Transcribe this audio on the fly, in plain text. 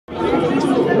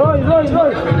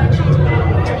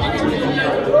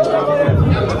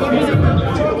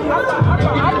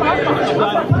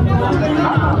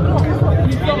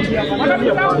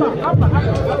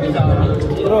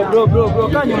Bro,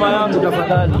 kaa nyuma yangu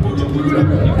tafadhali.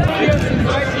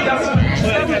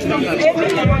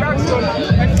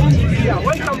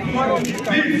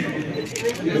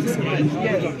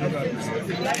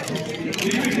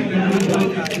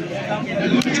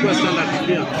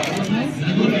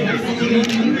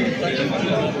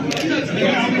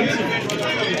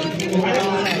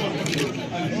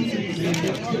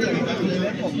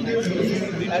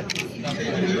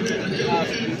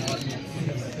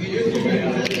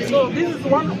 So this is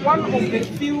one of the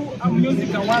few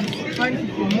music awards trying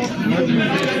to promote new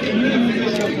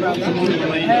music programs.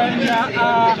 And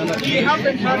we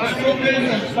haven't had so many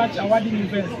of such awarding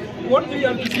events. What do you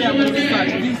have to say about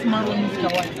this Marwa Music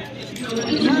Award?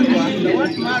 Marwa, the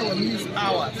word Marwa means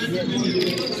hours.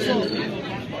 So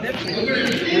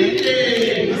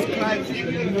describes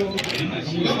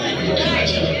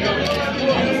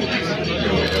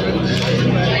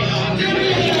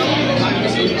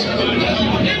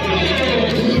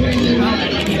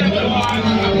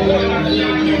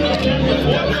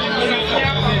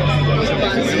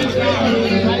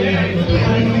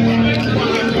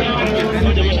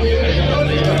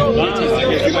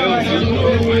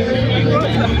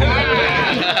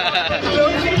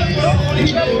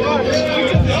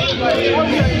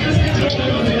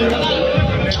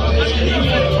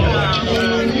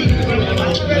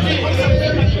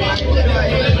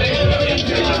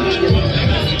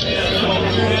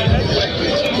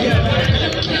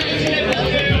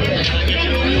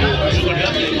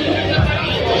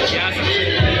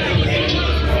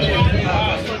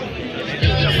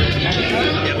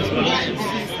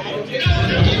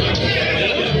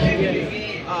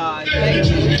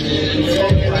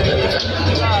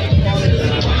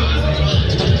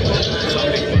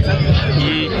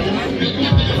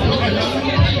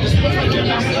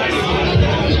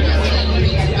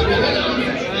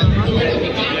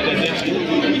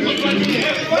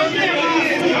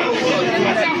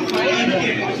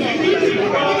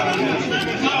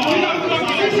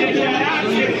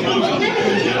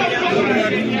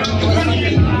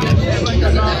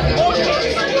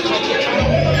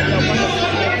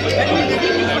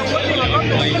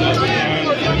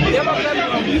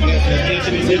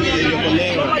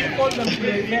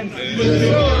events. So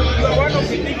you are one of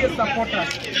the biggest supporters.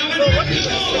 So what is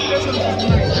the expectation for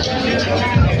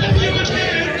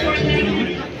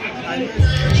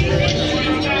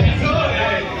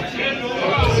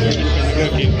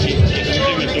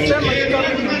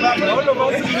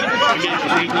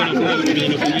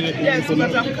yes,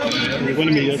 but I'm coming. We're going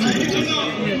to meet us.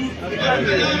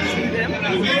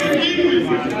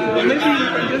 Maybe you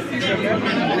can just see them.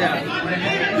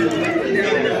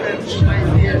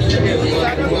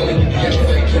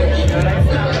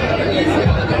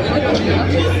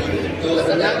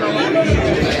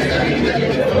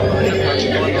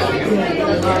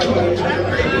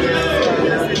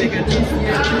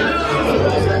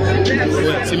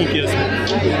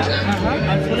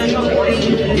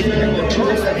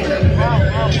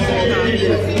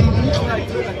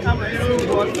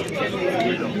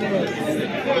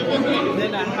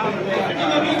 Then I have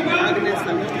Agnes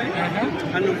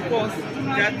and of course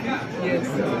Kathy, yes,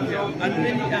 and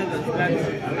many others that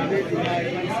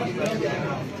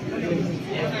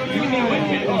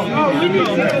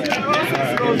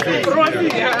Rosie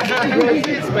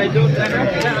is my daughter.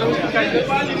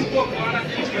 Why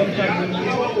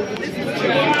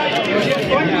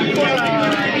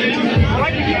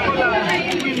did you call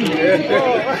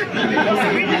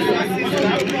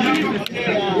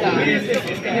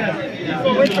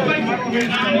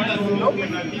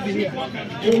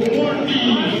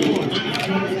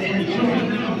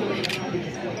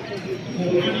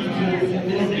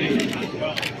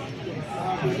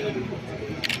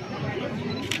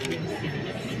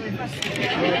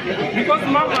because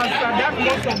Marwa has done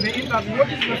most of the interview, what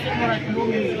is the favorite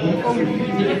movie?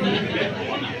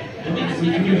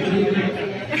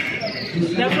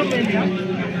 There are so many,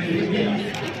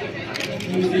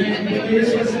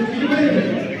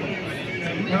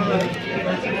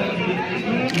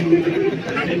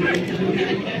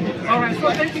 Alright, so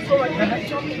thank you so much.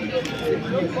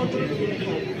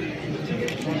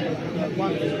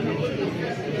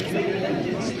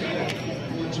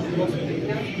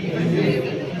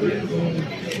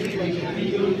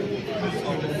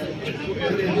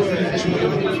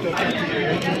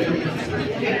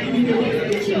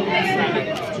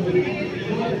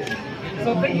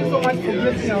 So thank you so much for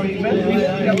blessing our event. We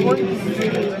are going to see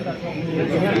you later.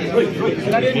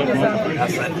 Karibu sana.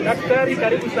 Daktari,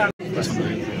 karibu sana.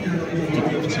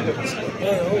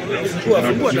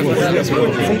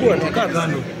 Fungua takaa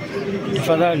kando.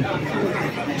 Tafadhali.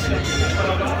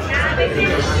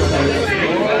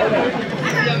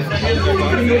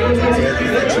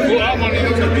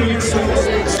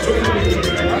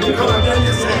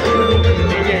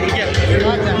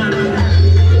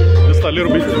 Just a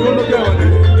little bit.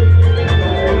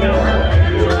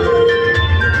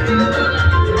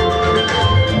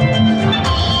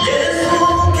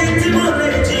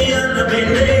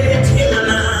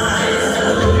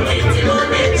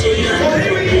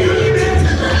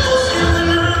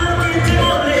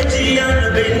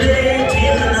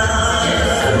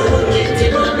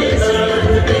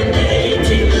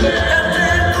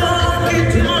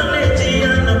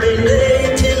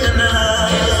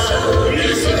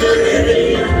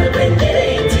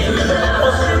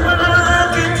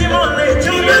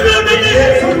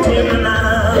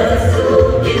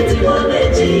 Kicc.